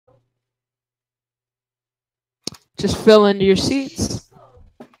Just fill into your seats.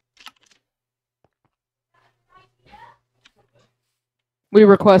 We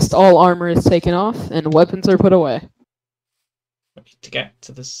request all armor is taken off and weapons are put away. We need to get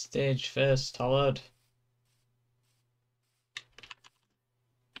to the stage first, Tollard.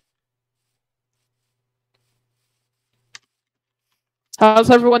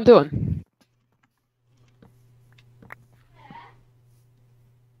 How's everyone doing?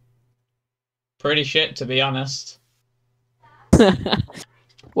 Pretty shit, to be honest.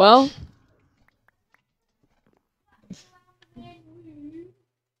 Well...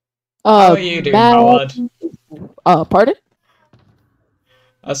 how are you doing, Howard? Pardon?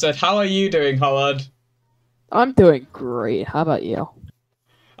 I said, how are you doing, Howard? I'm doing great. How about you?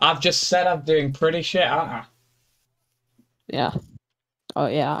 I've just said I'm doing pretty shit, aren't I? Yeah. Oh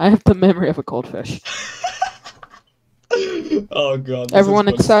yeah, I have the memory of a goldfish. Oh god. Everyone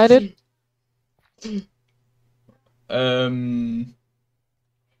excited?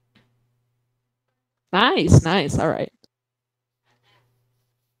 Nice, alright.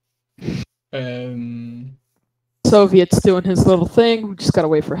 Soviet's doing his little thing, we just gotta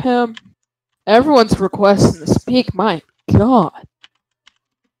wait for him. Everyone's requesting to speak, my god.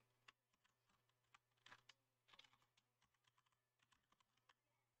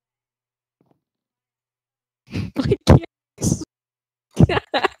 I can't.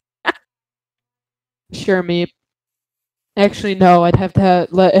 Sure, me. Actually, no, I'd have to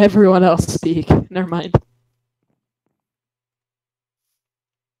let everyone else speak. Never mind.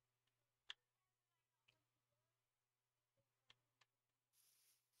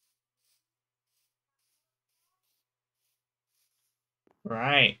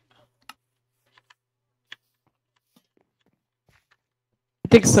 Right. I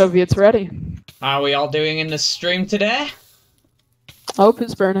think Soviet's ready. How are we all doing in the stream today? Hope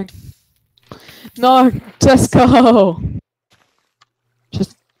is burning. No, just go.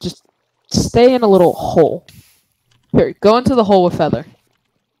 Just stay in a little hole. Here, go into the hole with Feather.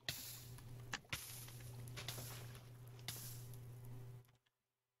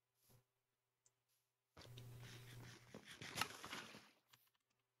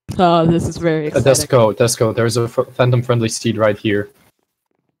 Oh, this is very exciting. Desco. There's a phantom-friendly seed right here.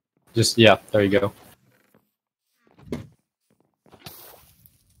 Just, yeah, there you go.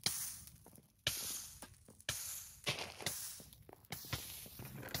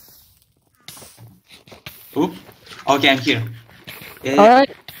 Oop. Okay, I'm here.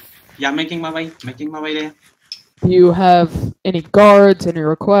 Alright. Yeah, making my way there. Do you have any guards, any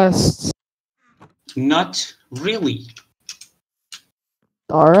requests? Not really.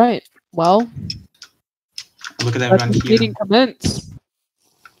 Alright, well... Look at everyone here. Meeting commence.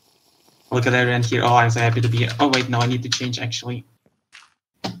 Look at everyone here. Oh, I'm so happy to be here. Oh, wait, no, I need to change, actually.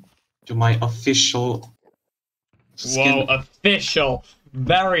 To my official... skin. Whoa, official.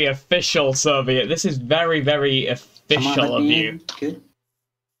 Very official, Soviet. This is very, very official of you. Good.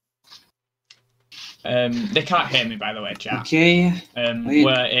 They can't hear me, by the way, chat. Okay.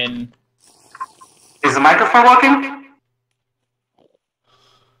 We're in... Is the microphone working?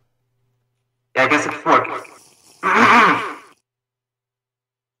 Yeah, I guess it's working.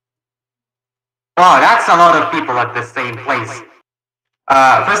 Oh, that's a lot of people at the same place.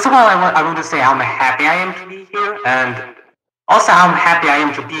 First of all, I want to say how happy I am to be here, and also how happy I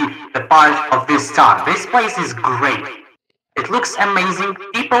am to be the part of this town. This place is great. It looks amazing.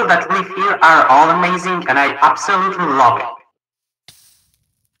 People that live here are all amazing, and I absolutely love it.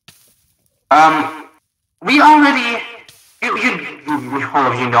 We already... all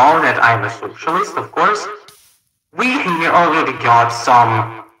of you know that I'm a socialist, of course. We here already got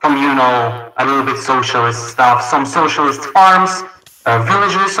some communal, a little bit socialist stuff, some socialist farms.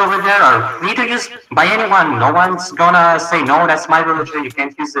 Villages over there are free to use by anyone. No one's gonna say, no, that's my villager, you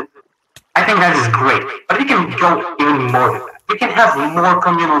can't use it. I think that is great. But we can go even more than that. We can have more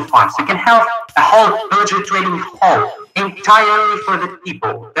communal farms. We can have a whole villager trading hall entirely for the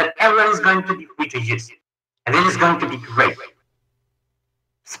people that everyone is going to be free to use. And it is going to be great.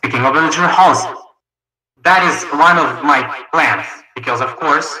 Speaking of villager halls, that is one of my plans. Because, of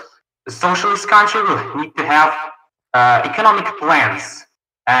course, the socialist country will need to have economic plans.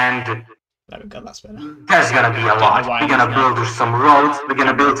 And that's better. There's gonna be a lot. We're gonna build some roads. We're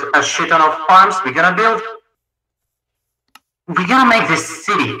gonna build a shit ton of farms. We're gonna make this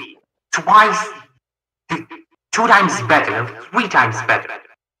city twice, 2 times better, 3 times better,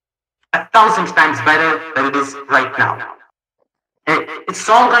 1,000 times better than it is right now. It's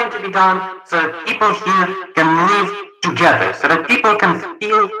all going to be done so that people here can live together, so that people can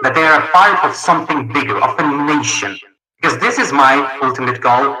feel that they are a part of something bigger, of a nation. Because this is my ultimate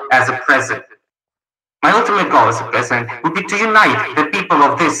goal as a president. My ultimate goal as a president would be to unite the people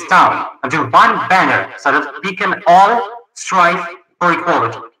of this town under one banner so that we can all strive for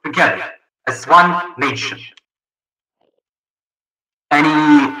equality together as one nation.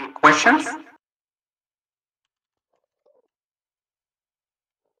 Any questions?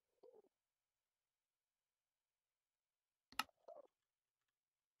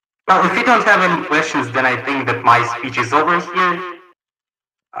 Well, if you don't have any questions, then I think that my speech is over here.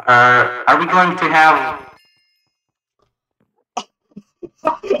 Are we going to have...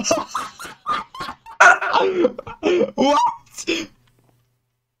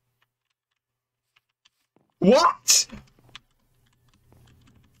 What?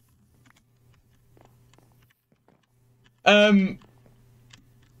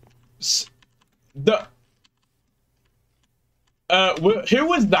 What? Who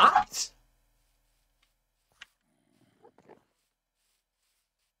was that?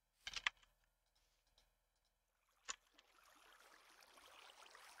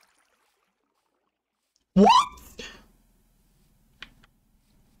 What?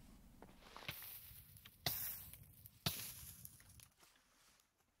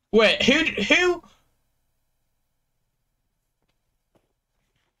 Wait, who?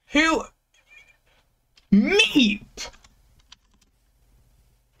 Meep!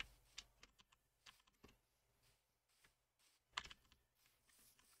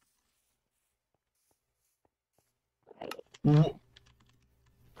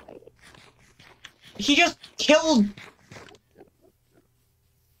 He just killed...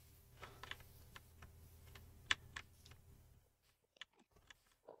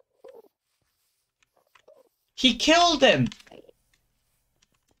 He killed him!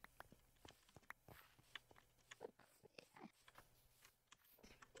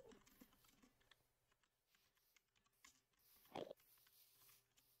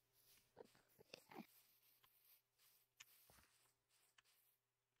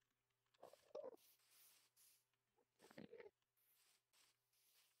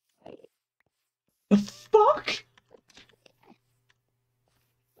 The fuck?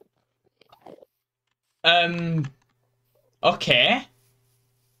 Okay.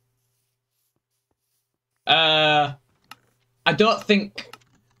 I don't think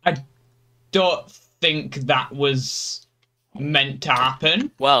that was meant to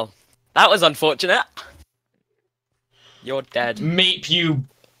happen. Well, that was unfortunate. You're dead. Meep, you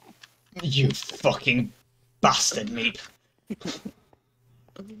fucking bastard, Meep.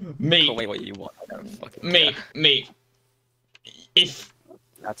 Meep. Call me what you want. I don't fucking Meep, care. Meep.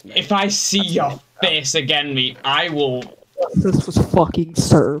 That's me. If I see your face again, Meep, I will... This was fucking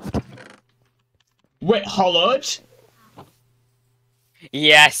served. Wait, Hollowed?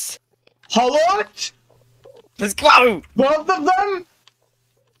 Yes. Hollowed? Let's go. Both of them?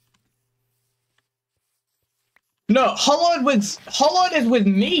 No, Hollowed is with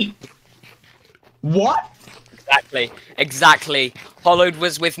Meep. What? Exactly. Hollowed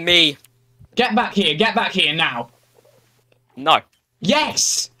was with me. Get back here now. No.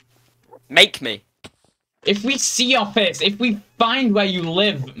 Yes! Make me. If we see your face, if we find where you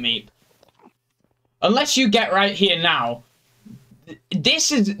live, Meep, unless you get right here now,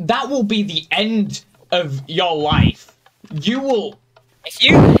 that will be the end of your life. You will...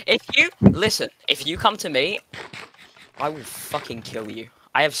 Listen, if you come to me, I will fucking kill you.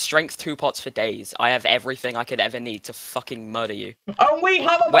 I have strength 2 pots for days. I have everything I could ever need to fucking murder you. And we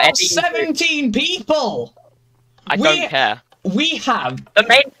have about Whatever 17 people! I don't care. We have... The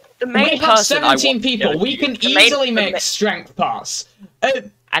main we have person I 17 want to people. kill We you. can easily make strength pots.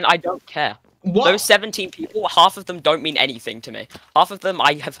 And I don't care. What? Those 17 people, half of them don't mean anything to me. Half of them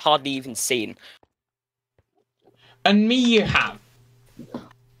I have hardly even seen. And me you have.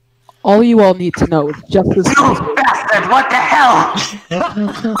 All you all need to know is just this. You bastard! What the hell?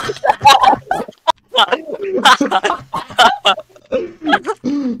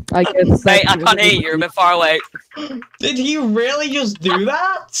 I guess. Mate, I can't hear you. You're a bit far away. Did he really just do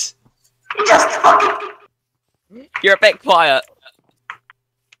that? Just fucking... You're a bit quiet.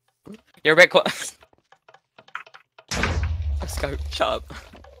 You're a bit quiet. Let's go. Shut up.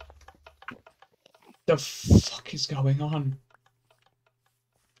 The fuck is going on?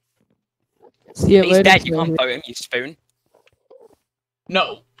 See you He's later. dead. You can't vote him, you spoon.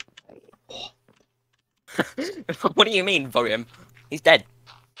 No. What do you mean, vote him? He's dead.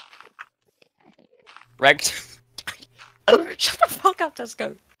 Wrecked. Shut the fuck up, let's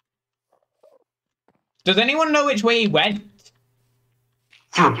go. Does anyone know which way he went?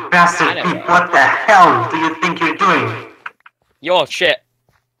 You bastard! What the hell do you think you're doing? You're shit.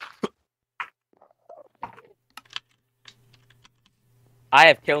 I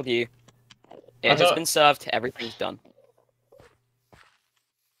have killed you. It has been served. Everything's done.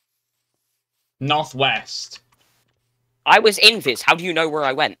 Northwest. I was in this. How do you know where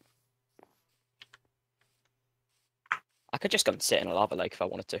I went? I could just go and sit in a lava lake if I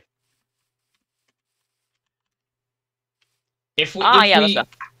wanted to.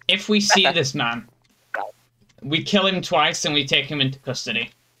 If we see this man, we kill him twice and we take him into custody.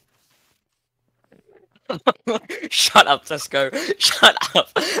 Shut up, Tesco. Shut up.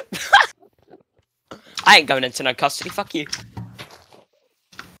 I ain't going into no custody. Fuck you.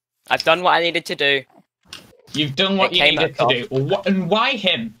 I've done what I needed to do. You've done what you needed to do. Well, and why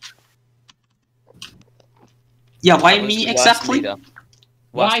him? Yeah, why me exactly?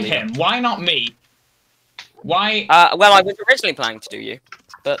 Why him? Why not me? Why? Well, I was originally planning to do you,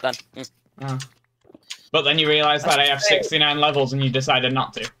 but then. But then you realised that I have 69 levels and you decided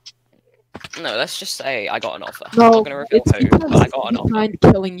not to. No, let's just say I got an offer. No, I'm not gonna reveal it's who, because but I got an I offer. find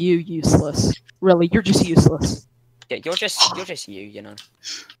killing you useless. Really, you're just useless. Yeah, you're just you know.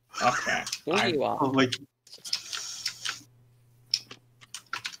 Okay. Who you are. Oh my.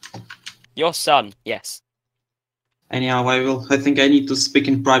 Your son, yes. Anyhow, I think I need to speak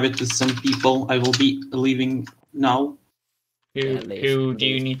in private with some people. I will be leaving now. Who do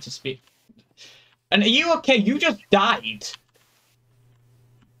you need to speak? And are you okay? You just died.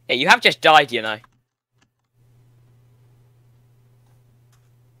 Yeah, you have just died, you know.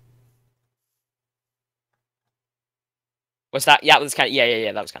 Was that? Yeah, that was kind of.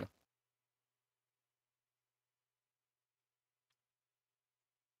 Yeah. That was kind of.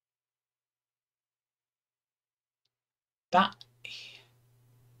 That.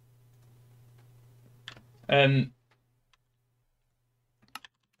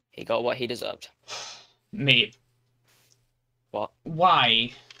 He got what he deserved. Mate. What?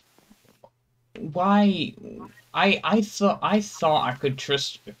 Why? Why? I thought I could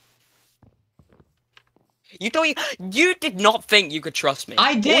trust you. You did not think you could trust me.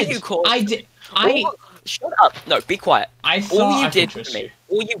 I did. Shut up. No, be quiet. I thought I could trust you.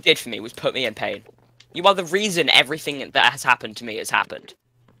 All you did for me was put me in pain. You are the reason everything that has happened to me has happened.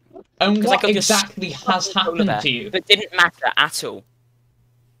 And what exactly has happened to you? That didn't matter at all.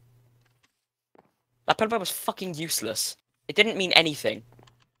 That polar bear was fucking useless. It didn't mean anything.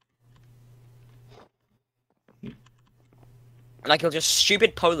 Like, you're just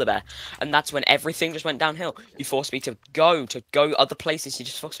stupid polar bear, and that's when everything just went downhill. You forced me to go other places. You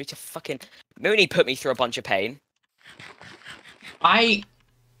just forced me to fucking. Mooney put me through a bunch of pain. I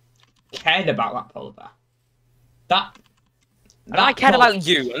cared about that polar bear. That I cared about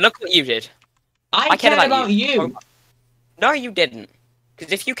you. Look what you did. I cared about you. No, you didn't.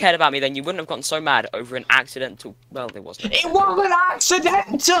 Because if you cared about me, then you wouldn't have gotten so mad over an accidental. Well, it wasn't. It wasn't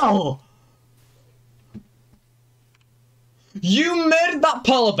accidental. You murdered that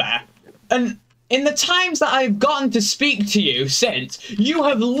polar bear, and in the times that I've gotten to speak to you since, you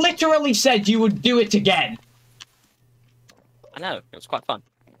have literally said you would do it again. I know, it was quite fun.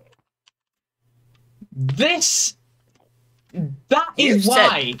 That is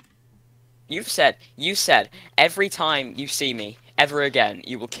why. You said, every time you see me ever again,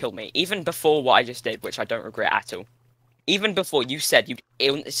 you will kill me. Even before what I just did, which I don't regret at all. Even before, you said you'd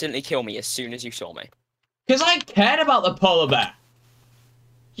instantly kill me as soon as you saw me. Because I cared about the polar bear.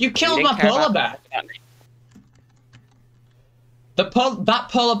 You killed my polar bear. That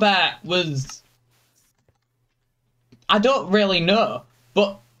polar bear was... I don't really know,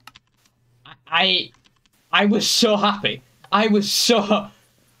 but I was so happy. I was so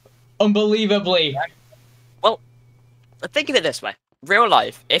unbelievably... Well, think of it this way. Real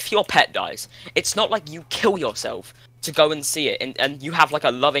life, if your pet dies, it's not like you kill yourself to go and see it, and you have like a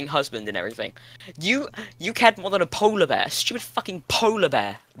loving husband and everything. You cared more than a polar bear, a stupid fucking polar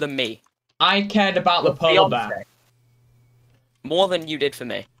bear, than me. I cared about the polar bear. More than you did for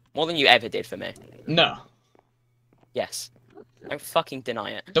me. More than you ever did for me. No. Yes. Don't fucking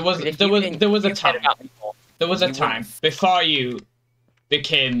deny it. There was a time. There was a time before you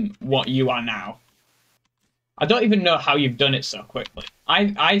became what you are now. I don't even know how you've done it so quickly.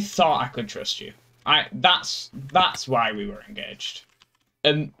 I thought I could trust you. That's why we were engaged.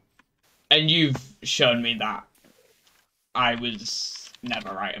 And you've shown me that I was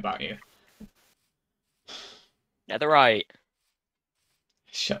never right about you. Never right.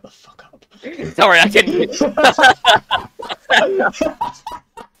 Shut the fuck up. Sorry, I didn't.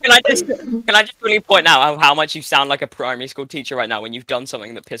 Can I just really point out how much you sound like a primary school teacher right now when you've done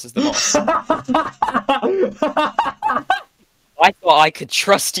something that pisses them off? I thought I could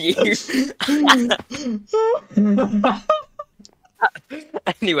trust you.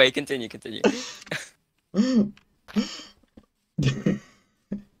 Anyway, continue.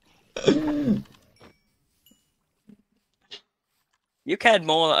 You cared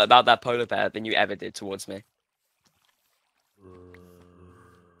more about that polar bear than you ever did towards me.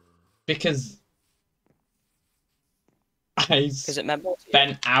 Because I Because it meant more to you.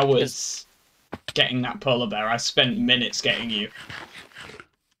 spent hours getting that polar bear. I spent minutes getting you.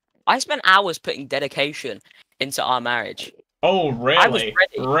 I spent hours putting dedication into our marriage. Oh, I was really?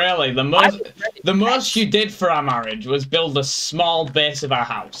 ready. Really? The most you did for our marriage was build a small base of our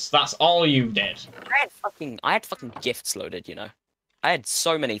house. That's all you did. I had fucking gifts loaded, you know. I had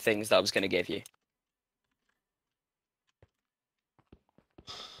so many things that I was gonna give you.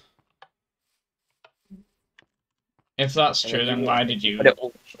 If that's And true, then then why did you put it all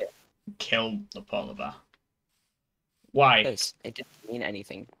to shit. kill the polar bear? Why? Because it didn't mean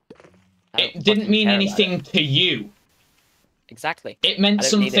anything. I don't It didn't fucking mean care about anything it. to you. Exactly. It meant I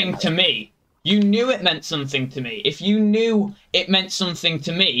don't need it in something my to me. You knew it meant something to me. If you knew it meant something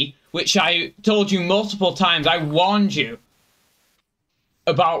to me, which I told you multiple times, I warned you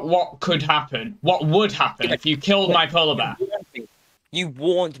about what could happen, what would happen if you killed my polar bear. You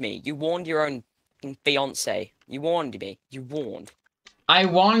warned me. You warned your own fiance. You warned me. You warned. I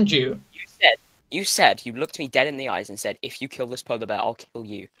warned you. You said, you looked me dead in the eyes and said, if you kill this polar bear, I'll kill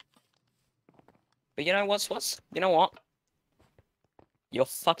you. But you know you know what? You're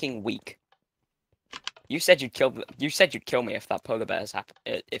fucking weak. You said you'd kill me if that polar bear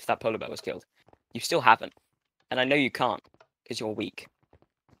if that polar bear was killed. You still haven't. And I know you can't, because you're weak.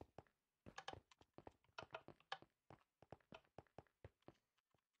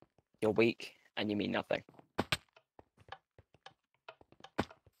 You're weak, and you mean nothing.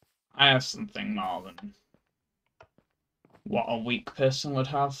 I have something more than what a weak person would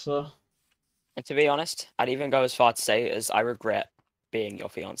have, though. And to be honest, I'd even go as far to say as I regret being your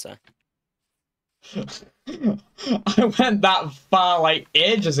fiance. I went that far like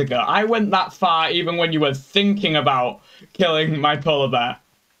ages ago. I went that far even when you were thinking about killing my polar bear.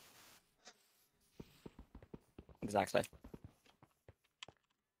 Exactly.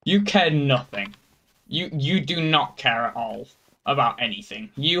 You care nothing. You do not care at all about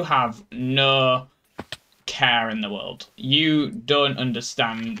anything. You have no care in the world. You don't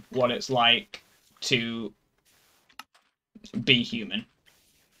understand what it's like to be human.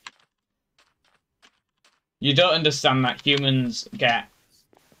 You don't understand that humans get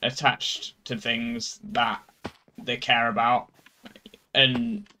attached to things that they care about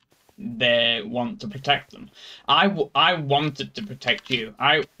and they want to protect them. I wanted to protect you.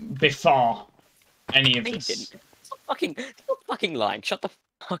 Before any of No, you this. didn't. Stop fucking lying. Shut the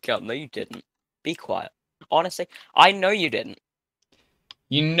fuck up. No, you didn't. Be quiet. Honestly, I know you didn't.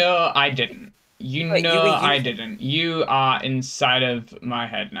 You know I didn't. You But know you were I using- didn't. You are inside of my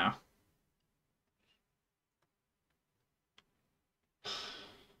head now.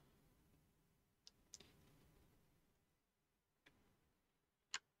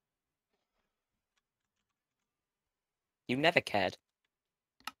 You never cared.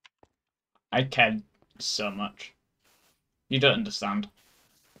 I cared so much. You don't understand.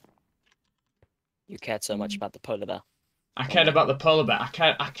 You cared so much about the polar bear. I cared about the polar bear.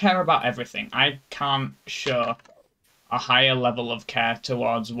 I care about everything. I can't show a higher level of care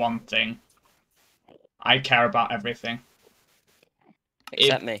towards one thing. I care about everything.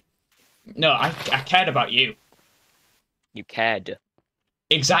 Except me. No, I cared about you. You cared.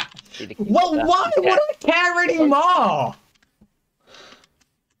 Exactly. Well, why would I care anymore?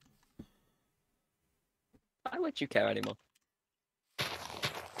 Why would you care anymore?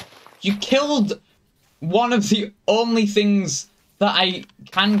 You killed one of the only things that I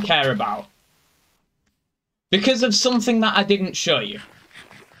can care about. Because of something that I didn't show you.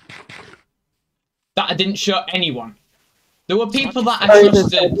 That I didn't show anyone. There were people that I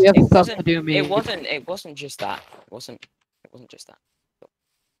trusted. We have stuff to do, me. It wasn't just that. It wasn't just that.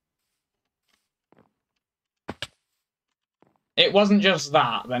 It wasn't just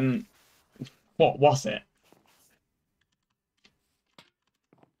that, then what was it?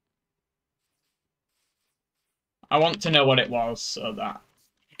 I want to know what it was so that...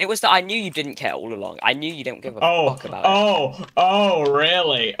 It was that I knew you didn't care all along. I knew you didn't give a fuck about it. Oh,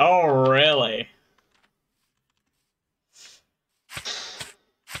 really? Oh, really?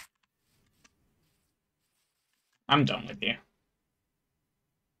 I'm done with you.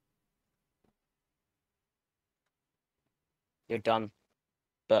 You're done.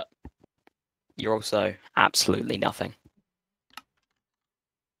 But you're also absolutely nothing.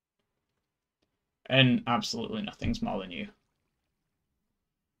 And absolutely nothing's more than you.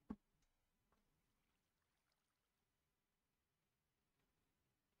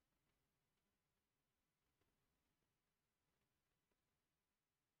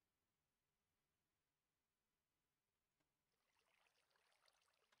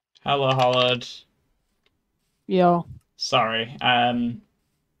 Hello, Hollowed. Yo. Sorry.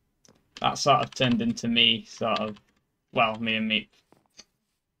 That sort of turned into me, sort of. Well, me and Meep.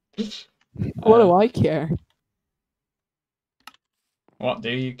 What do I care? What do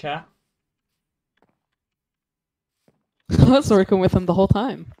you care? I was working with him the whole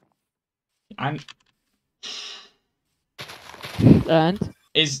time. And And?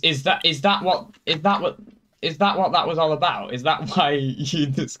 is that what that was all about? Is that why you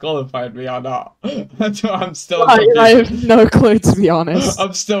disqualified me or not? That's what I'm still I confused. have no clue, to be honest.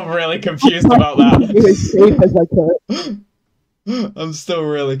 I'm still really confused about It was as safe as I could. that. I'm still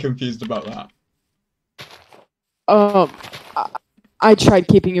really confused about that. I tried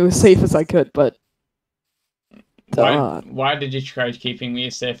keeping you as safe as I could, but... Why did you try keeping me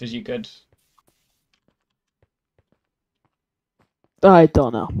as safe as you could? I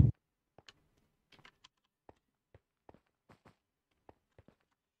don't know.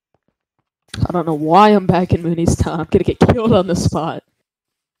 I don't know why I'm back in Mooney's town. I'm gonna get killed on the spot.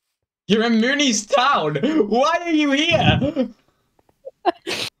 You're in Mooney's town! Why are you here?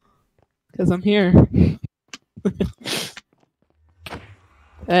 Because I'm here.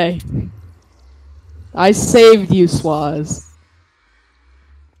 Hey. I saved you, Swaz.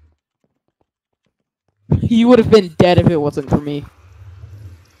 You would have been dead if it wasn't for me.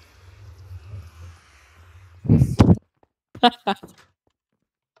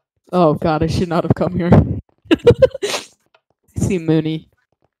 Oh god, I should not have come here. I see Mooney.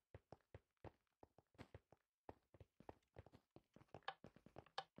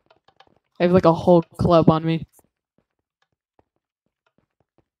 I have like a whole club on me.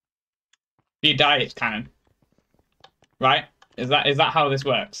 If you die, it's canon. Right? Is that how this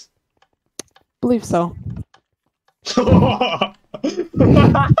works? Believe so. I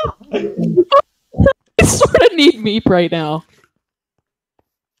I sort of need Meep right now.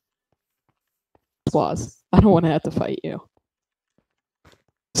 Swaz, I don't want to have to fight you.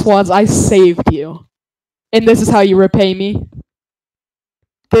 Swaz, I saved you. And this is how you repay me?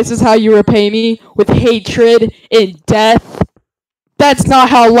 This is how you repay me? With hatred and death? That's not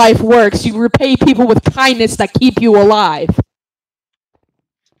how life works. You repay people with kindness that keep you alive.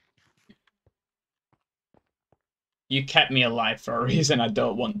 You kept me alive for a reason I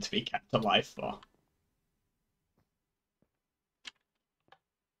don't want to be kept alive for.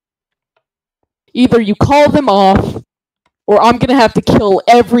 Either you call them off, or I'm gonna have to kill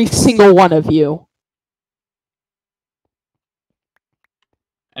every single one of you.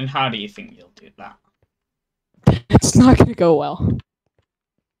 And how do you think you'll do that? It's not gonna go well.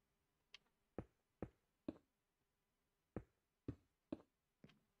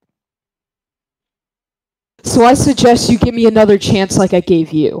 So I suggest you give me another chance like I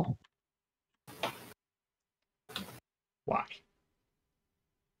gave you. Why?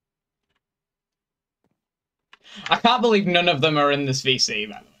 I can't believe none of them are in this VC,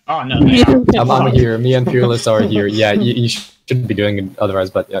 by the way. Oh, no, they are. I'm here. Me and Fearless are here. Yeah, you shouldn't be doing it otherwise,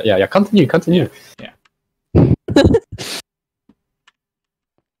 but yeah. Continue. Yeah.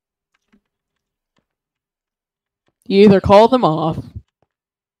 You either call them off,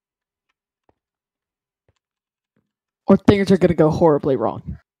 or things are gonna go horribly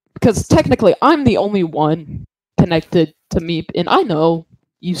wrong. Because technically, I'm the only one connected to Meep, and I know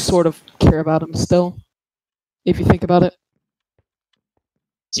you sort of care about him still. If you think about it.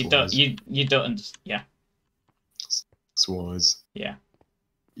 You don't, yeah. Swaz. Yeah.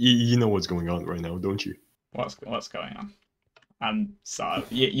 You know what's going on right now, don't you? What's going on? I'm sort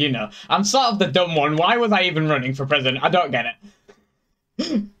of, you know, I'm sort of the dumb one. Why was I even running for president? I don't get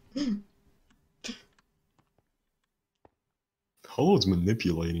it. Hollow's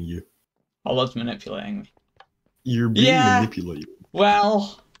manipulating you. Hollow's manipulating me. You're being manipulated.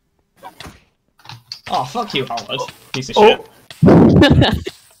 Well. Oh, fuck you, Hollow. Piece of Oh. shit.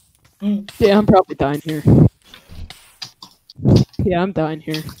 Yeah, I'm probably dying here. Yeah, I'm dying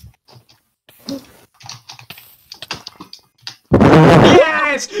here.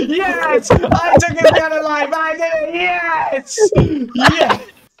 Yes! Yes! I took it down alive! I did it! Yes!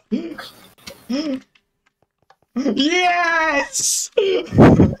 Yes!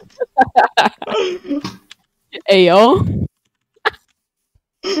 Ayo.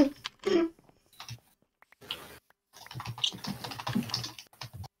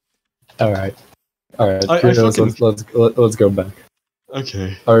 All right. Let's go back.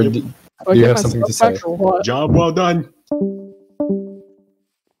 Okay. Or do you have something to say? Job well done.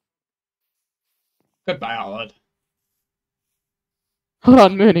 Goodbye, Hollowed. Hold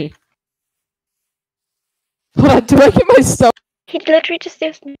on, Mooney. Hold on, do I get my stuff? He literally just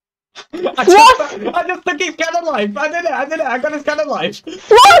used me. I just took his cannon life. I did it. I got his cannon life.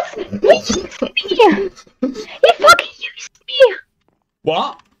 What? He used me! He fucking used me!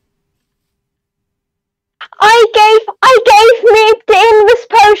 What? I gave me the Invis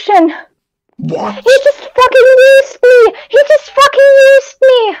potion! What? He just fucking used me! He just fucking used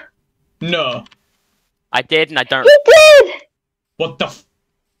me! No. I did, and I don't. He did! What the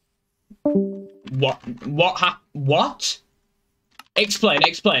What? Explain.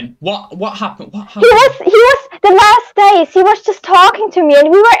 What happened? He was the last days, he was just talking to me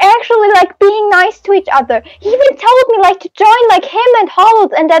and we were actually like being nice to each other. He even told me like to join like him and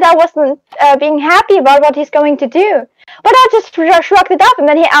Holt and that I wasn't being happy about what he's going to do. But I just shrugged it off and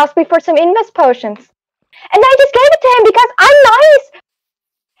then he asked me for some Invis potions. And I just gave it to him because I'm nice.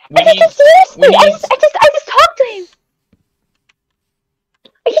 And he just used me. I just talked to him.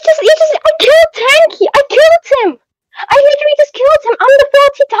 I killed Tanky. I killed him. I literally just killed him. I'm the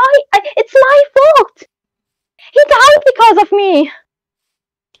fault he died. It's my fault. He died because of me.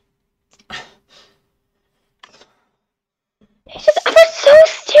 I was so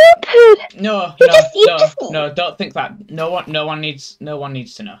stupid. No, don't think that. No one needs to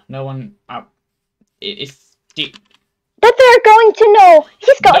know. No one. That they're going to know.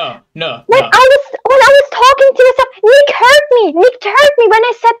 He's going. No. When I was talking to myself, Nick heard me. Nick heard me when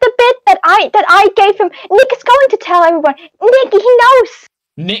I said the bit that I gave him. Nick is going to tell everyone. Nick, he knows.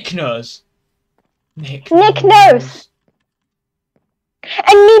 Nick knows. Nick knows.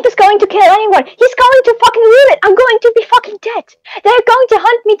 And Nick is going to kill anyone. He's going to fucking ruin it. I'm going to be fucking dead. They're going to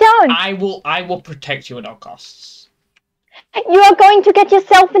hunt me down. I will protect you at all costs. You are going to get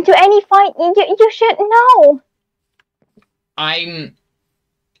yourself into any fight. You should know. I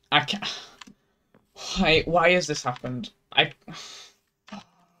can't. Why has this happened?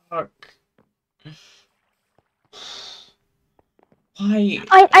 Fuck. Why?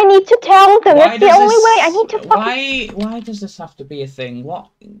 I need to tell them. That's the only way. I need to fucking... Why does this have to be a thing? What?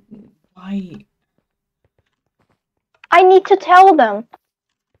 Why? I need to tell them.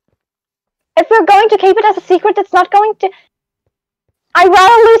 If we're going to keep it as a secret, it's not going to... I'd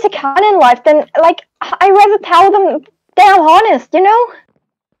rather lose a cannon life than, like, I'd rather tell them damn honest, you know?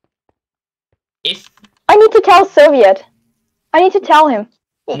 I need to tell Soviet. I need to tell him.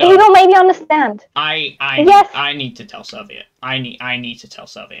 No. He will maybe understand. Yes. I need to tell Soviet. I need to tell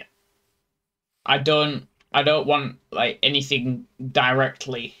Soviet. I don't want like anything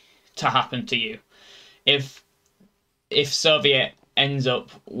directly to happen to you. If Soviet ends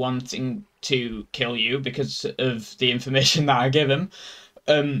up wanting to kill you because of the information that I give him,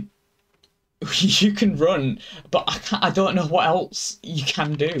 you can run, but I don't know what else you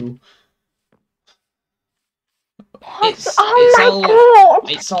can do. It's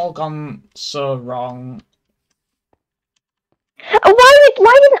all gone so wrong. Why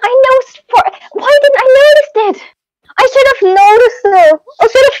didn't I notice it? I should have noticed though. I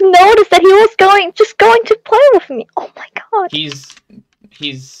should have noticed that he was just going to play with me. Oh my god. He's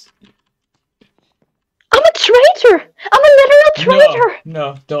I'm a traitor! I'm a literal traitor!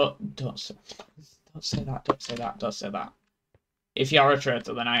 No, don't say that, don't say that. If you're a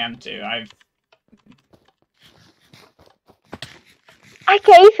traitor, then I am too. I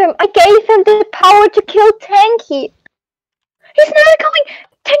gave him the power to kill Tanky. Tanky's never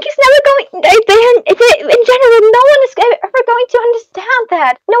going, in general, no one is ever going to understand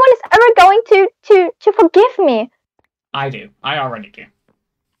that. No one is ever going to forgive me. I do. I already do.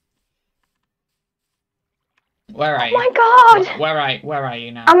 Where are you? Oh my god! Where are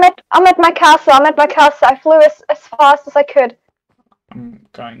you now? I'm at my castle. I flew as fast as I could. I'm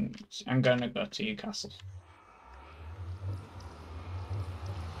gonna go to your castle.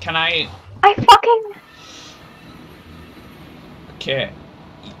 Can I fucking... Okay.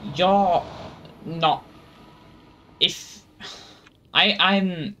 You're not... If... I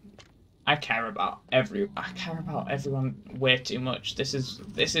care about everyone way too much. This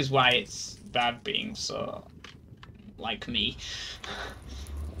is why it's bad being so like me.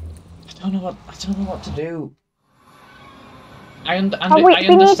 I don't know what to do. I understand. We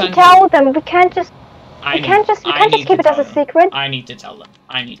need to tell them. We can't just keep it as a secret. I need to tell them.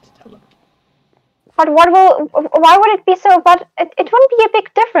 But why would it be so? But it wouldn't be a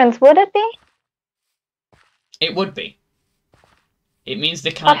big difference, would it be? It would be. It means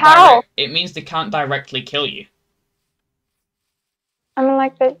they can't. But how? It means they can't directly kill you. I mean,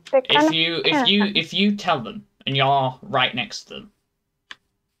 like they if you tell them and you're right next to them.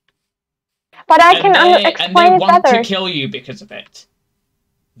 But I can explain it better. And they want to kill you because of it.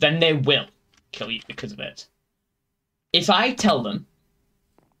 Then they will kill you because of it. If I tell them,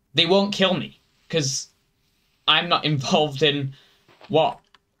 they won't kill me because I'm not involved in what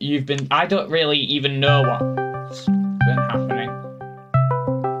you've been. I don't really even know what's been happening.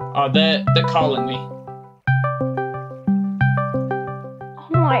 Oh, they're calling me. Oh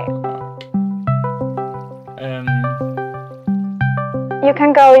my. Um. You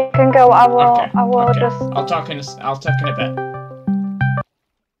can go. You can go. I will. Okay. I will okay. just. I'll talk in a bit.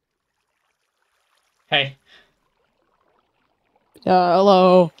 Hey. Yeah,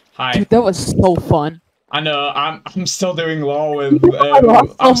 hello. Hi. Dude, that was so fun. I know. I'm still doing law with.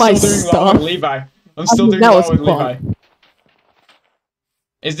 lost all I'm my still doing law stuff. with Levi. I'm still doing that law was with fun. Levi.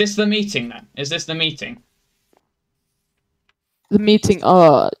 Is this the meeting then? Is this the meeting? The meeting,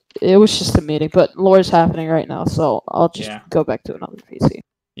 it was just a meeting, but lawyer's happening right now, so I'll just Yeah. go back to another PC.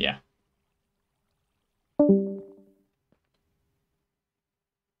 Yeah.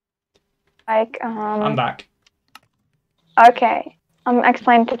 Like I'm back. Okay. I'm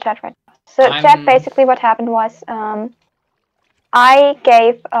explaining to chat right now. So I'm- chat, basically what happened was I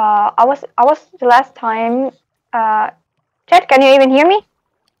gave I was the last time chat, can you even hear me?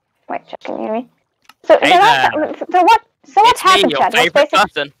 Wait, chat, can you hear me? So Hey the last there. time, so what It's me, happened, your chat? Was favorite basically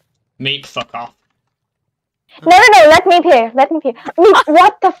person. Meep, fuck off. no, let me hear. Let me hear.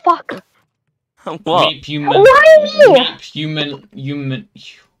 What the fuck? What? Meep, human. Why me? Meep, human.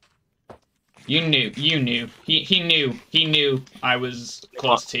 You knew. He knew I was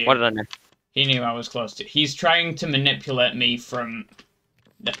close to you. What did I know? He knew I was close to you. He's trying to manipulate me from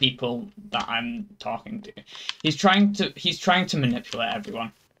the people that I'm talking to. He's trying to manipulate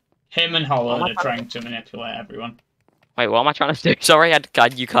everyone. Him and Hollow are trying to manipulate everyone. Wait, what am I trying to do? Sorry,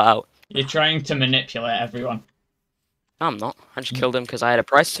 you cut out. You're trying to manipulate everyone. No, I'm not. I just killed him because I had a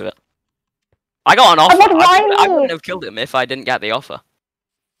price to it. I got an offer. But why I me? wouldn't have killed him if I didn't get the offer.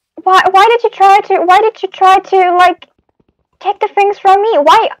 Why did you try to like take the things from me?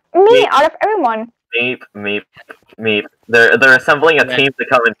 Why me out of everyone? Meep. They're assembling a team to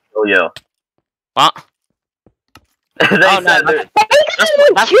come and kill you. What? They Oh, no, said they're-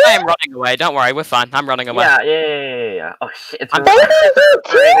 That's why I'm running away. Don't worry, we're fine. I'm running away. Yeah. Oh shit, it's I'm-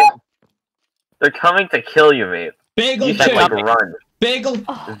 raining. They're coming to kill you, mate. Bagel You should too. like run. Bagel.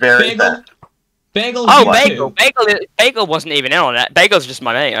 Very Bagel. bad. Bagel. Oh, you Bagel. too. Bagel wasn't even in on it. Bagel's just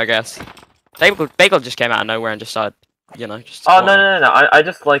my mate, I guess. Bagel just came out of nowhere and just started, just. Oh no. I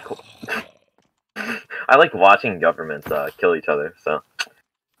just like I like watching governments kill each other. So.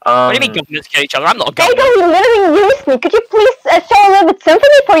 What do you mean governments kill each other? I'm not a government. Bagel, you literally used me. Could you please show a little bit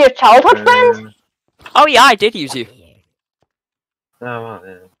sympathy for your childhood friend? Oh yeah, I did use you. Oh wow,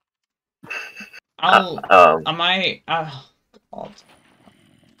 yeah. Am I? God.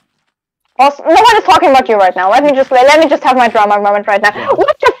 Also, no one is talking about you right now. Let me just have my drama moment right now.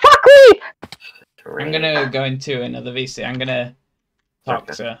 What the fuck, Reap? I'm gonna go into another VC. I'm gonna talk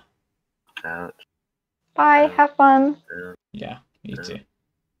to. Ouch. Bye. Have fun. Yeah, you too.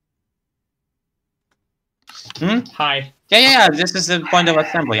 Hmm? Hi. Yeah. This is the point of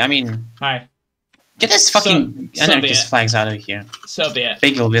assembly. I mean, Hi. get this fucking anarchist Soviet. flags out of here. Soviet.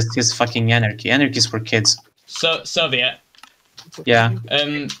 Bagel with his fucking anarchy. Anarchy's for kids. Soviet. Yeah.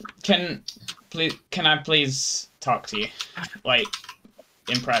 Can I please talk to you, like,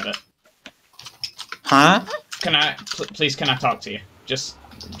 in private? Huh? Can I please talk to you? Just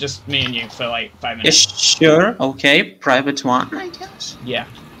me and you for like 5 Yeah, minutes. sure. Okay. Private one, I guess. Yeah.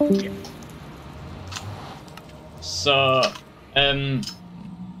 So,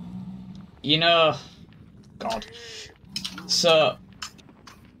 God. So,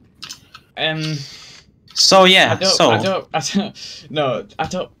 So yeah. I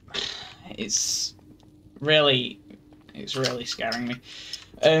don't. It's really scaring me.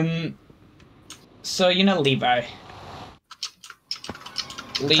 So Levi.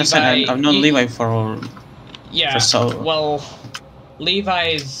 I've known Levi for Yeah. so. Well,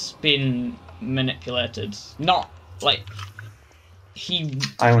 Levi's been manipulated. Not like he.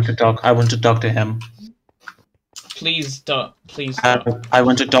 I want to talk to him. Please don't. I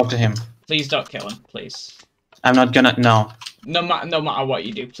want to talk to him. Please don't kill him. Please. I'm not gonna. No. No matter what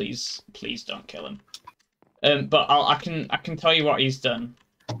you do, please don't kill him. But I can tell you what he's done,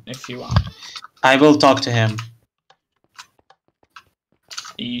 if you want. I will talk to him.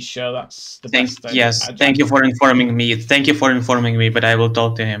 Are you sure that's the best thing? Yes. Thank you for informing me. Thank you for informing me. But I will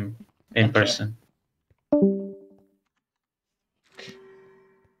talk to him in person.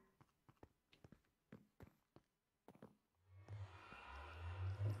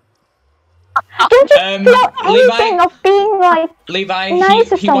 Don't you feel anything of being like Levi,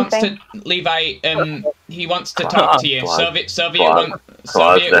 nice or he wants something? to. Levi, he wants to talk to you. Soviet they're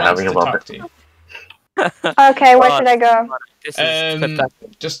wants having to a talk moment. to you. Okay, where should I go? This is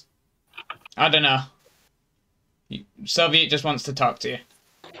pathetic. Just, I don't know. Soviet just wants to talk to you.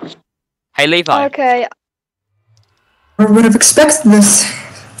 Hey, Levi. Okay. I would have expected this.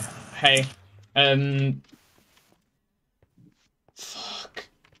 Hey, fuck.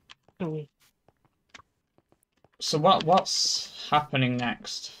 So what's happening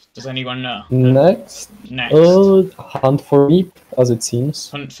next? Does anyone know? Next, Next. hunt for meat, as it seems.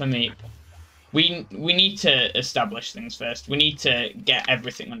 Hunt for meat. We need to establish things first. We need to get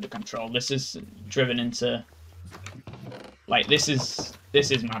everything under control. This is driven into like this is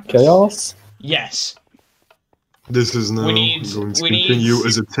madness. Chaos? Yes. This is now going to continue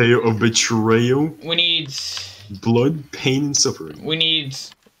as a tale of betrayal. We need blood, pain, and suffering. We need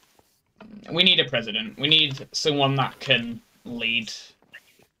a president. We need someone that can lead.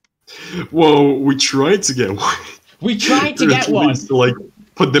 Well, we tried to get one. We tried to get one. To, like,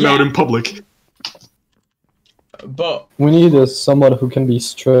 put them out in public. But we need someone who can be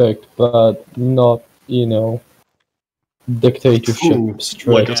strict, but not, you know, dictatorship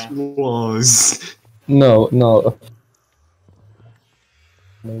strict. Like a was. No. No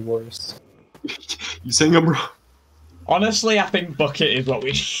worse. You saying I'm wrong? Honestly, I think Bucket is what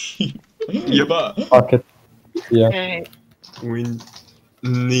we need. Yep. Bucket. Yeah. We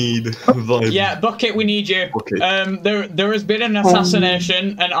need vibe. Yeah, Bucket, we need you. Okay. There has been an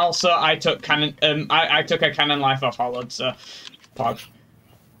assassination, and also I took I took a cannon life off Hollowed, so pog.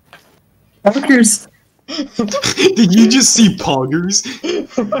 Poggers. Did you just see poggers?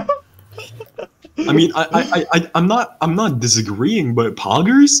 I mean, I'm not disagreeing, but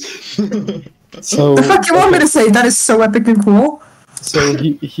poggers. So The fuck you want me to say? That is so epic and cool. So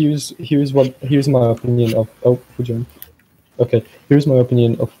here's my opinion of who joined? Okay, here's my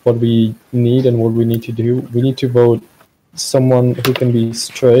opinion of what we need and what we need to do. We need to vote someone who can be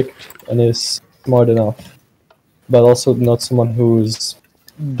strict and is smart enough, but also not someone who's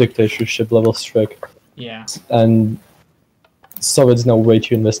dictatorship level strict. Yeah. And Soviet's now way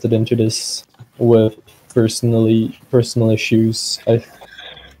too invested into this with personal issues.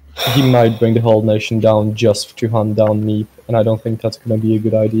 He might bring the whole nation down just to hunt down me, and I don't think that's gonna be a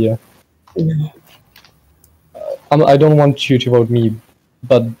good idea. I don't want you to vote me,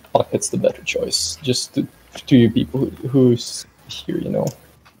 but Bucket's the better choice. Just to you people who's here, you know.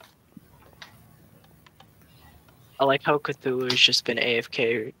 I like how Cthulhu's just been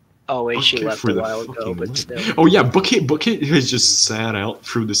AFK. Oh wait, she left a while ago, but still. Oh yeah, Bucket has just sat out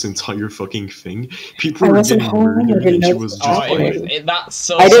through this entire fucking thing. People were getting murdered, and she was just that's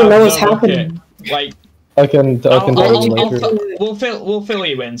so. I didn't know sad, what's though, happening. Like. I can tell you later. We'll fill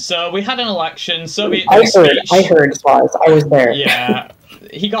you in. So we had an election. Soviet. I heard Swaz. I was there. Yeah,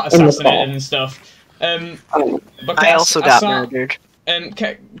 he got assassinated and stuff. I also got murdered. Can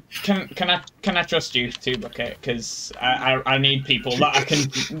I trust you too, Bucket? Because I need people that I can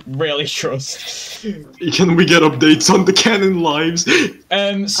really trust. Can we get updates on the canon lives?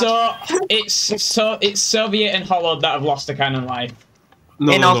 So it's Soviet and Hollowed that have lost a canon life.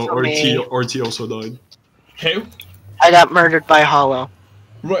 No. RT also died. Who? I got murdered by Hollow.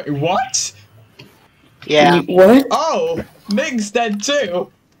 Wait, what? Yeah. What? Oh, Nick's dead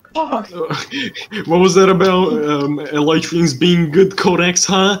too. Fuck. What was that about? Elytrians being good codex,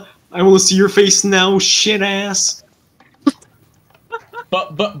 huh? I want to see your face now, shit ass.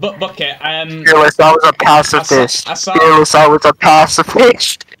 But Bucket, Fearless, I was a pacifist. Fearless, I was a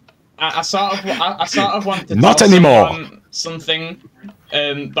pacifist. I sort of want to Not tell anymore. something,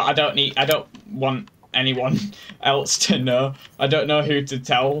 but I don't want anyone else to know. I don't know who to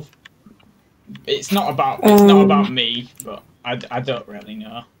tell. It's not about me, but I don't really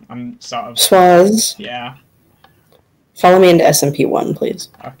know. I'm sort of Swaz. Yeah. Follow me into SMP 1, please.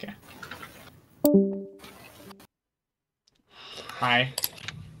 Okay. Hi.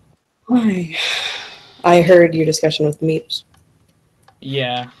 Hi. I heard your discussion with Meeps.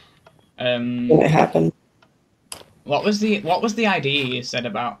 Yeah. When it happened. What was the idea you said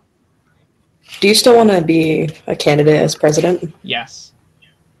about? Do you still want to be a candidate as president? Yes.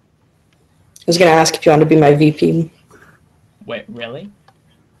 I was going to ask if you want to be my VP. Wait, really?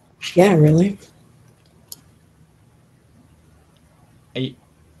 Yeah, really?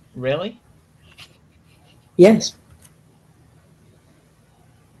 Really? Yes.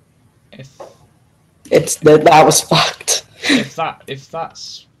 If that was fucked. if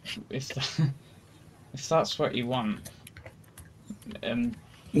that's what you want,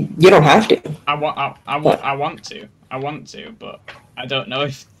 you don't have to. I want to, but I don't know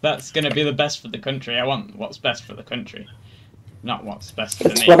if that's gonna be the best for the country. I want what's best for the country, not what's best for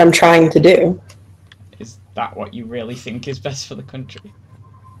me. That's what I'm trying to do. Is that what you really think is best for the country?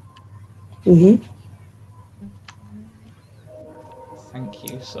 Mm-hmm.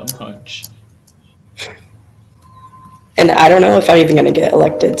 Thank you so much. And I don't know if I'm even going to get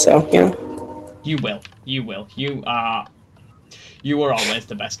elected, so, you know. You will. You will. You were always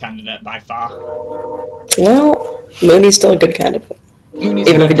the best candidate by far. Well, Mooney's still a good candidate. Mooney's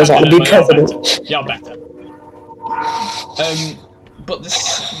Even a if he good doesn't want to be candidate, but president. you're better. But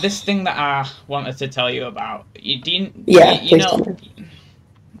this thing that I wanted to tell you about, you Please know, tell me.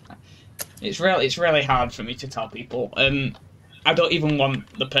 it's really hard for me to tell people. I don't even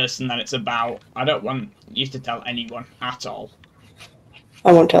want the person that it's about. I don't want you to tell anyone at all.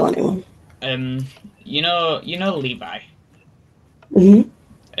 I won't tell anyone. You know Levi.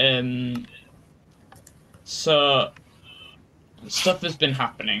 Mm-hmm. So stuff has been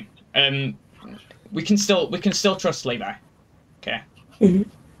happening. We can still trust Levi. Okay. Mm-hmm.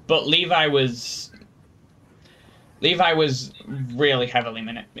 But Levi was really heavily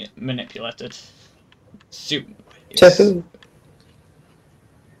manipulated. To who?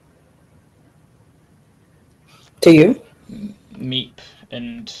 To you? Meep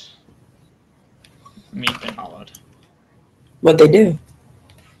and Hollowed. What'd they do?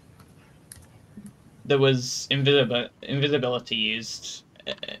 There was invisibility used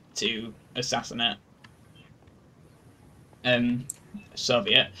to assassinate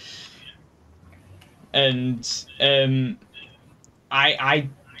Soviet, and I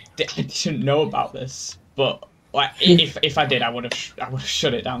didn't know about this, but like if I did, I would have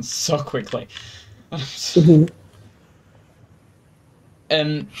shut it down so quickly. Mm-hmm.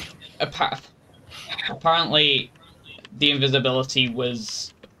 Apparently, the invisibility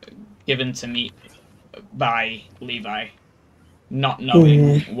was given to Meep by Levi, not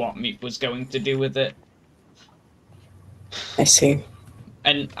knowing what Meep was going to do with it. I see.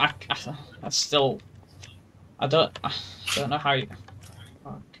 And I still, I don't know how you.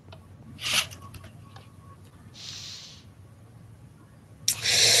 Fuck.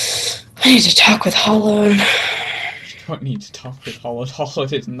 I need to talk with Hollowed. You don't need to talk with Hollowed.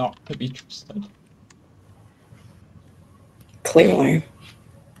 Hollowed is not to be trusted. Clearly.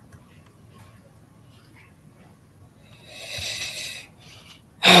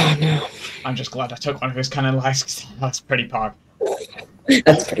 Oh no. I'm just glad I took one of his cannon lives because that's pretty pog.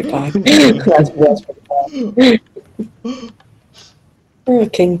 That's pretty pog. That's pretty pog. Oh,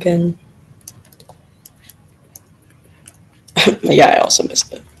 Kingpin. Yeah, I also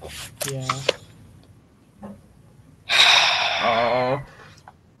missed it. Yeah. Oh.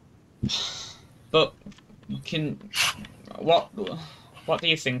 But what do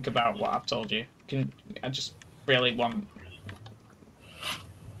you think about what I've told you? I just really want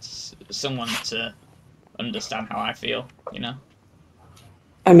someone to understand how I feel, you know?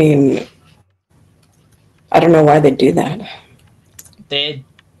 I mean, I don't know why they do that.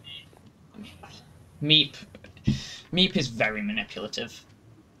 Meep is very manipulative.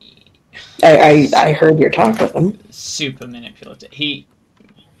 I heard your talk with him. Super manipulative. I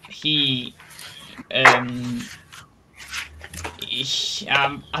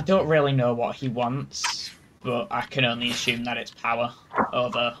don't really know what he wants, but I can only assume that it's power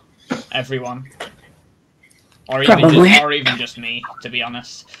over everyone, or even just me, to be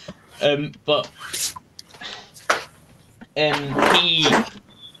honest. But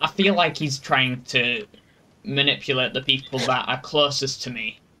I feel like he's trying to manipulate the people that are closest to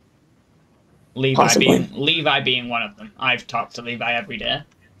me. Levi being one of them. I've talked to Levi every day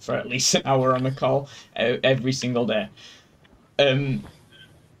for at least an hour on the call every single day. And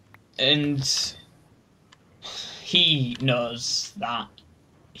he knows that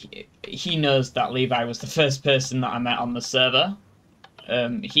Levi was the first person that I met on the server.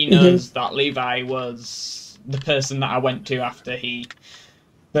 He knows that Levi was the person that I went to after he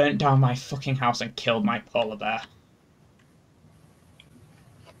burnt down my fucking house and killed my polar bear.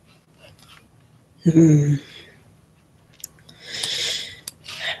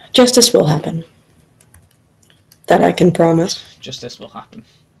 Justice will happen. That I can promise. Justice will happen.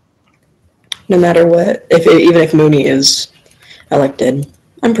 No matter what. Even if Mooney is elected,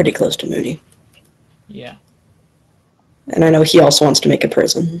 I'm pretty close to Mooney. Yeah. And I know he also wants to make a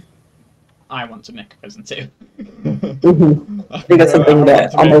prison. I want to make a prison too. I think that's something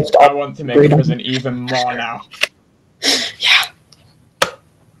that almost I want to make a prison even more now. Yeah.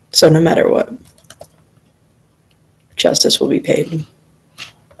 So no matter what, justice will be paid.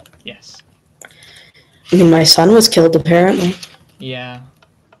 Yes. I mean, my son was killed, apparently. Yeah.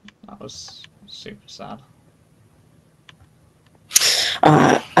 That was super sad.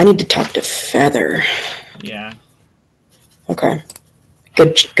 I need to talk to Feather. Yeah. Okay.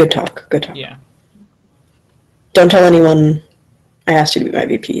 Good talk. Good talk. Yeah. Don't tell anyone I asked you to be my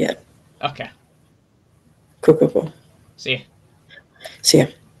VP yet. Okay. Cool. See ya. See ya.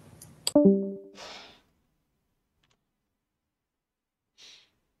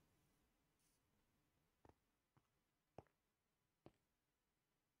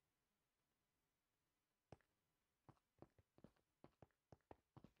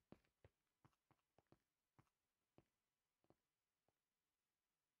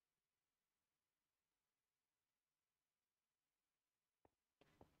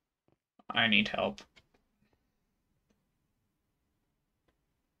 I need help.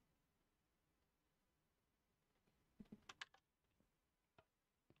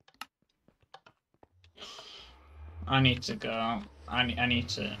 I need to go. I need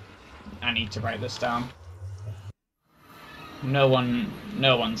to write this down. No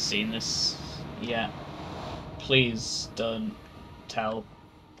one's seen this yet. Please don't tell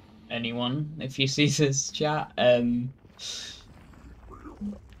anyone if you see this chat.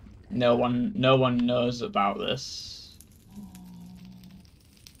 No one knows about this.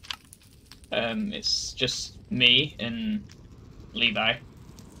 It's just me and Levi.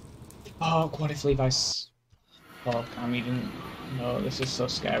 Oh, what if Levi's... Oh, I'm even... No, this is so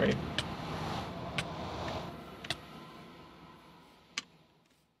scary.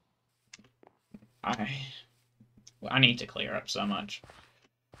 I need to clear up so much.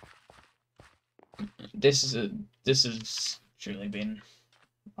 This has truly been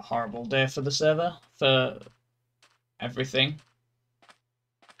a horrible day for the server, for everything.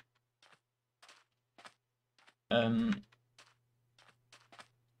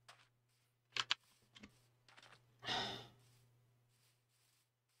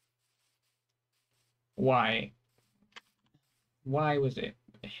 Why was it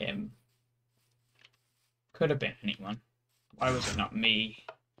him? Could have been anyone. Why was it not me?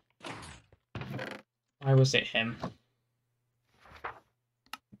 Why was it him?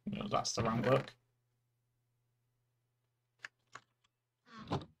 No, that's the wrong book.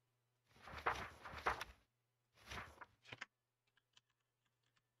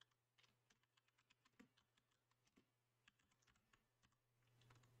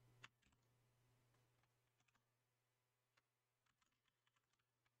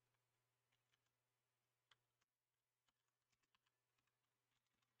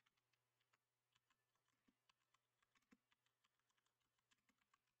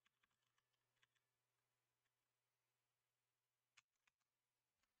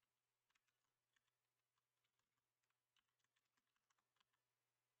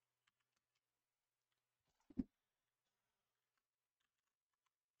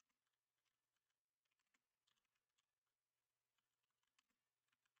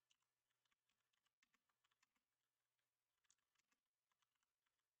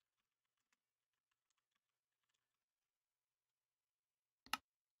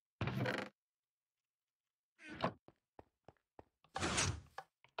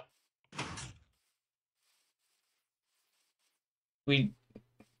 I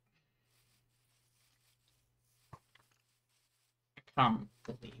can't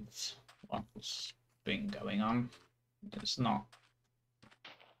believe what's been going on. It's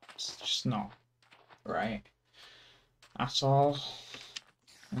just not right at all.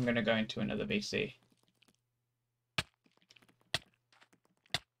 I'm gonna go into another VC.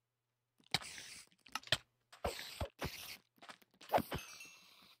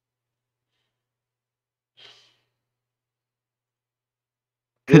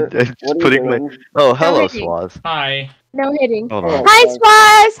 Just putting my... Oh, hello, hitting. Swaz. Hi. No hitting. Hold on. Hi,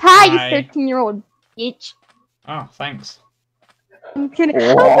 Swaz! Hi, you Hi. 13-year-old bitch. Oh, thanks. I'm kidding.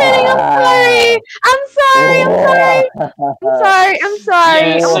 I'm kidding. I'm sorry. I'm sorry.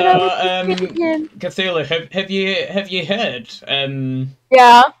 Yeah, Oh, so, that was again. Cthulhu, have you heard?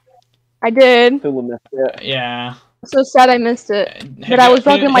 Yeah, I did. Yeah. I'm so sad I missed it. Have But I you- was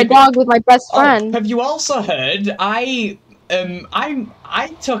walking have- my have you- dog with my best Oh, friend. have you also heard? I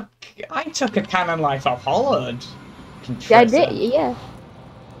took a canon life off Hollowed. Yeah, I did. Yeah.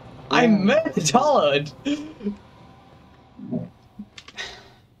 I murdered Hollowed.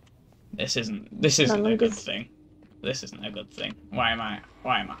 This isn't a good thing. This isn't a good thing. Why am I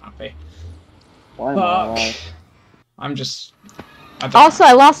happy? Why Fuck. I'm just. Also,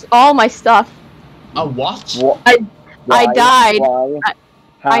 I lost all my stuff. A what? I died. I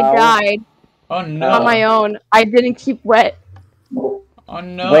How? died. Oh no. On my own. I didn't keep wet. Oh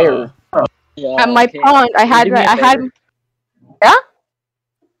no. Where? At my pond, I had. Yeah.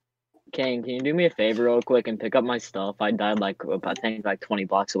 Kane, can you do me a favor real quick and pick up my stuff? I died I think 20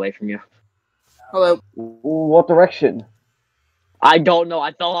 blocks away from you. Hello. What direction? I don't know.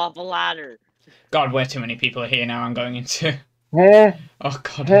 I fell off a ladder. God, way too many people are here now. I'm going into. Huh? Oh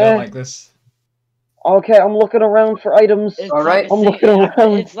God, I don't like this. Okay, I'm looking around for items. Alright. I'm looking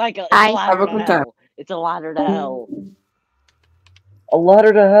around. It's like a ladder to hell. It's a ladder to hell. A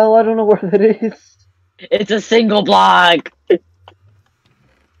ladder to hell? I don't know where that is. It's a single block.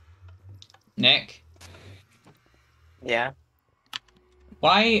 Nick. Yeah.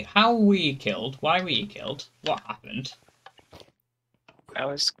 How were you killed? Why were you killed? What happened? I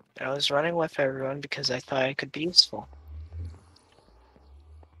was running with everyone because I thought I could be useful.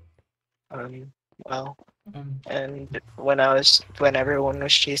 Well, Um, and when everyone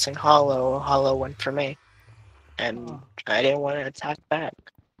was chasing Hollow went for me, and oh, I didn't want to attack back.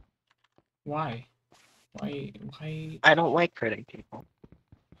 why? Why? I don't like hurting people,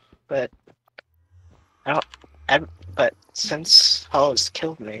 but I don't. But since Hollow's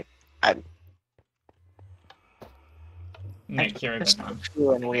killed me, I'm Nick, you're a just good man.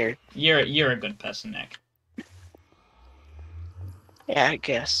 feeling weird. You're a good person, Nick. Yeah, I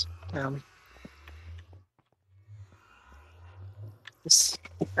guess. I've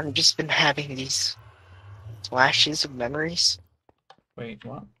just been having these flashes of memories. Wait,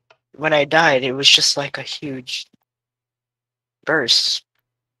 what? When I died, it was just like a huge burst.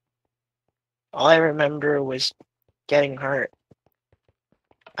 All I remember was getting hurt.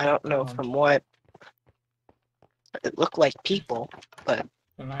 I don't know God. from what. It looked like people, but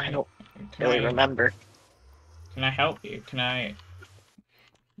I don't really remember. Can I help you? Can I?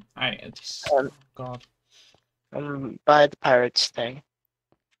 God. By the pirates thing.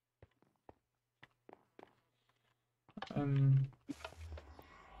 Can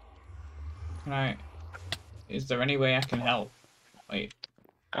I? Is there any way I can help? Wait.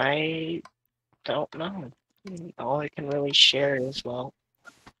 I don't know. All I can really share is, well,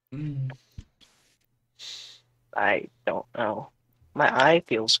 I don't know. My eye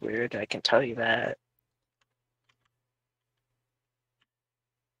feels weird, I can tell you that.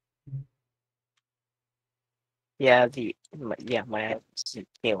 Yeah, my eye isn't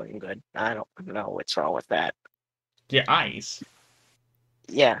feeling good. I don't know what's wrong with that. Your eyes?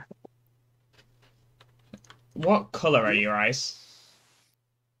 Yeah. What color are your eyes?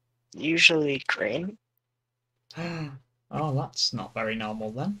 Usually green. Oh, that's not very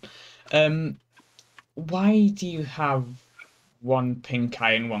normal then. Why do you have one pink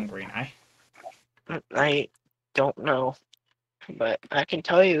eye and one green eye? I don't know. But I can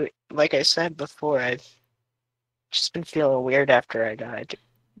tell you, like I said before, I've just been feeling weird after I died.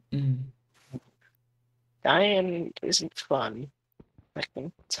 Dying isn't fun. I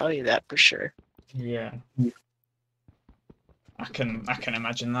can tell you that for sure. Yeah. I can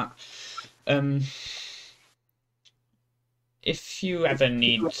imagine that. If you ever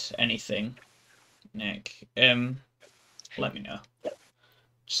need anything, Nick, let me know.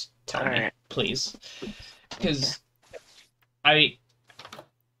 Just tell me, please. Because I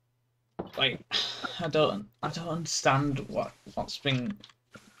don't understand what's been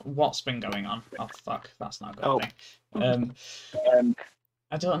going on. Oh fuck, that's not a good thing.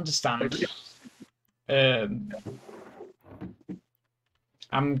 I don't understand.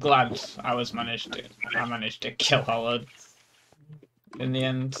 I'm glad I managed to kill Hollow in the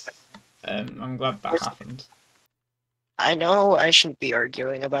end. I'm glad that happened. I know I shouldn't be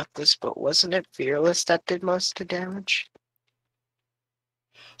arguing about this, but wasn't it Fearless that did most of the damage?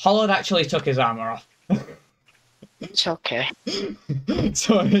 Hollow actually took his armor off. It's okay.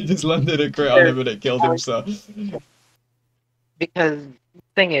 So it just landed a crit on him and it killed him, so. Because the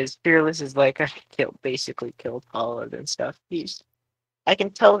thing is, Fearless is like basically killed Hollow and stuff. I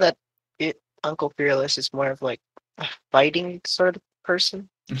can tell that Uncle Fearless is more of like a fighting sort of person.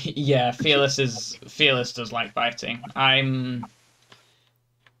 Yeah, Fearless does like fighting. I'm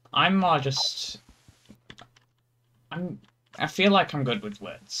more just I feel like I'm good with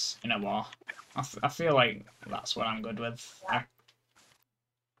words in a war. I feel like that's what I'm good with.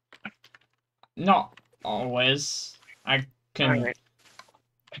 Not always. I can.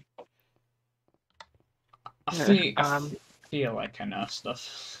 I feel like I know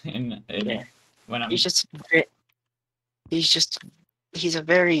stuff in when I'm. He's a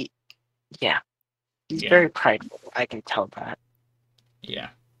very He's very prideful. I can tell that. Yeah.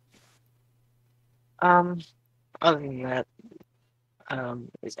 Other than that,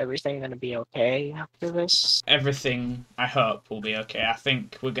 is everything gonna be okay after this? Everything, I hope, will be okay. I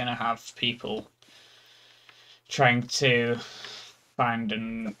think we're gonna have people trying to find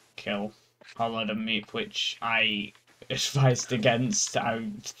and kill Hollowed and Meep, which I advised against. I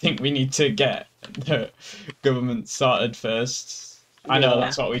think we need to get the government sorted first. I know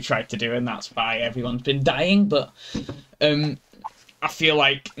that's what we tried to do, and that's why everyone's been dying, but I feel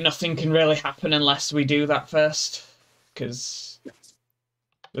like nothing can really happen unless we do that first, because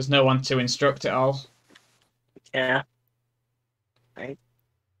there's no one to instruct it all. Yeah. I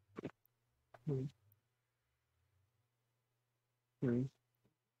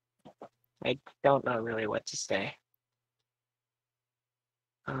don't know really what to say.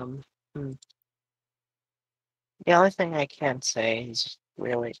 The only thing I can say is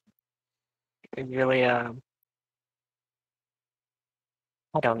really, I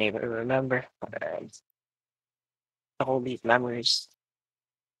don't even remember. All these memories.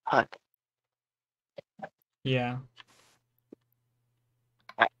 Fuck. Yeah.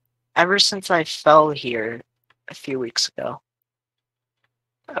 Ever since I fell here a few weeks ago,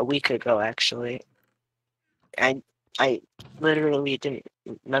 a week ago actually, I literally didn't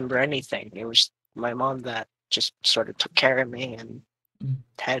remember anything. It was my mom that just sort of took care of me and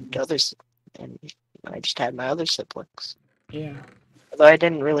had others, and I just had my other siblings. Yeah. Although I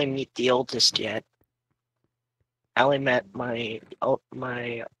didn't really meet the oldest yet. I only met my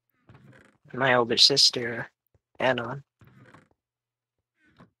older sister, Anna.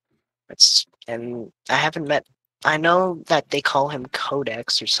 And I haven't met. I know that they call him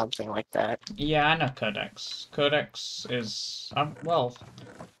Codex or something like that. Yeah, I know Codex. Codex is well,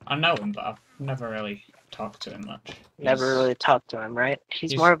 I know him, but I've never really talked to him much. Never really talked to him, right?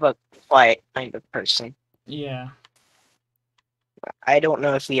 He's he's- more of a quiet kind of person. Yeah. I don't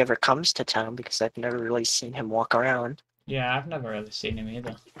know if he ever comes to town because I've never really seen him walk around. Yeah, I've never really seen him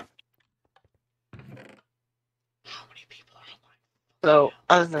either. So,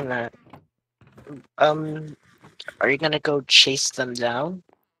 other than that, are you gonna go chase them down?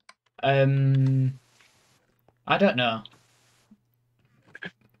 I don't know.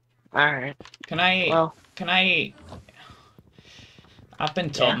 Alright. Can I? Well, can I? I've been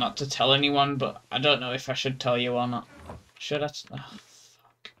told not to tell anyone, but I don't know if I should tell you or not. Should I?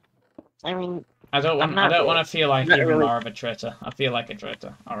 I mean, I don't want. I don't want to feel like not even really- more of a traitor. I feel like a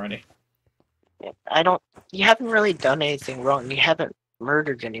traitor already. I don't. You haven't really done anything wrong. You haven't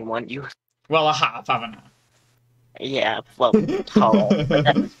murdered anyone. You. Well, I have, haven't I? Yeah. Well, Hollow. But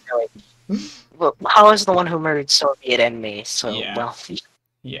that's really. Well, Hollow's the one who murdered Soviet and me. So Yeah. well.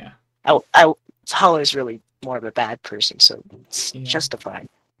 Yeah. Hollow's really more of a bad person, so it's justified.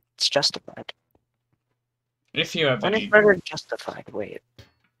 It's justified. If you ever When is need, murder justified? Wait.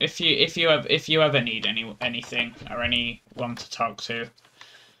 if you ever need anything or anyone to talk to,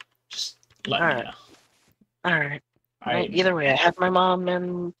 just let me know. Alright. I- Either way, I have my mom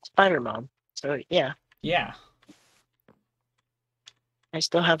and Spider Mom. So yeah. Yeah. I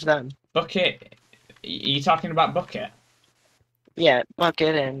still have them. Bucket. You talking about Bucket? Yeah,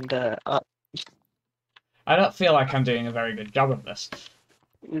 Bucket and I don't feel like I'm doing a very good job of this.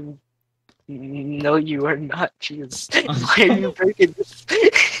 no, you are not. Jeez. Why are you breaking this?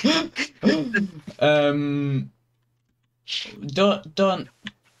 Don't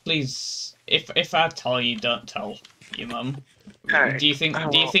please. If I tell you, don't tell your mum. Alright, Do you think I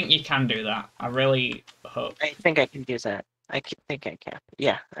Do you won't. think you can do that? I really hope. I think I can do that. Think I can.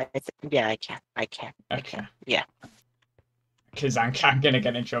 Yeah, yeah, I can. I Okay. Yeah. Because I'm gonna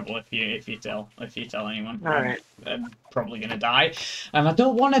get in trouble if you tell anyone. Alright. I'm probably gonna die, and I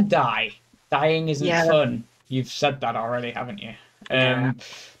don't want to die. Dying isn't Yeah. fun. You've said that already, haven't you? Yeah.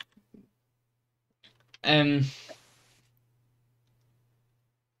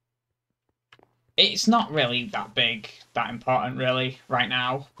 It's not really that important really right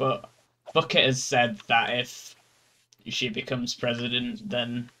now, but Bucket has said that if she becomes president,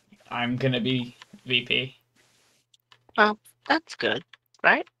 then I'm gonna be VP. Well, that's good,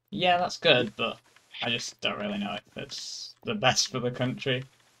 right? Yeah, that's good, but I just don't really know if it's the best for the country.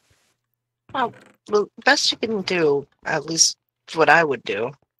 Well, the best you can do, at least what I would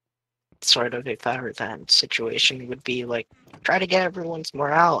do, sort of if I were that situation, would be like try to get everyone's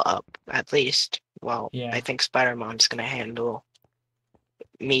morale up, at least. Well, Yeah. I think Spider-Man's gonna handle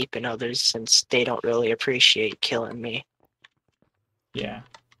Meep and others since they don't really appreciate killing me. Yeah.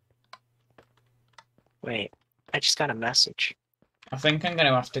 Wait, I just got a message. I think I'm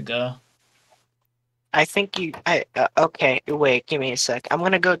gonna have to go. I think you. Okay, wait, give me a sec. I'm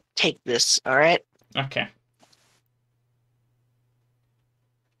gonna go take this, alright? Okay.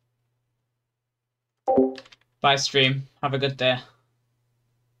 Bye, stream. Have a good day.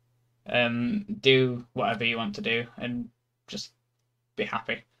 Do whatever you want to do and just be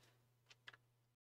happy.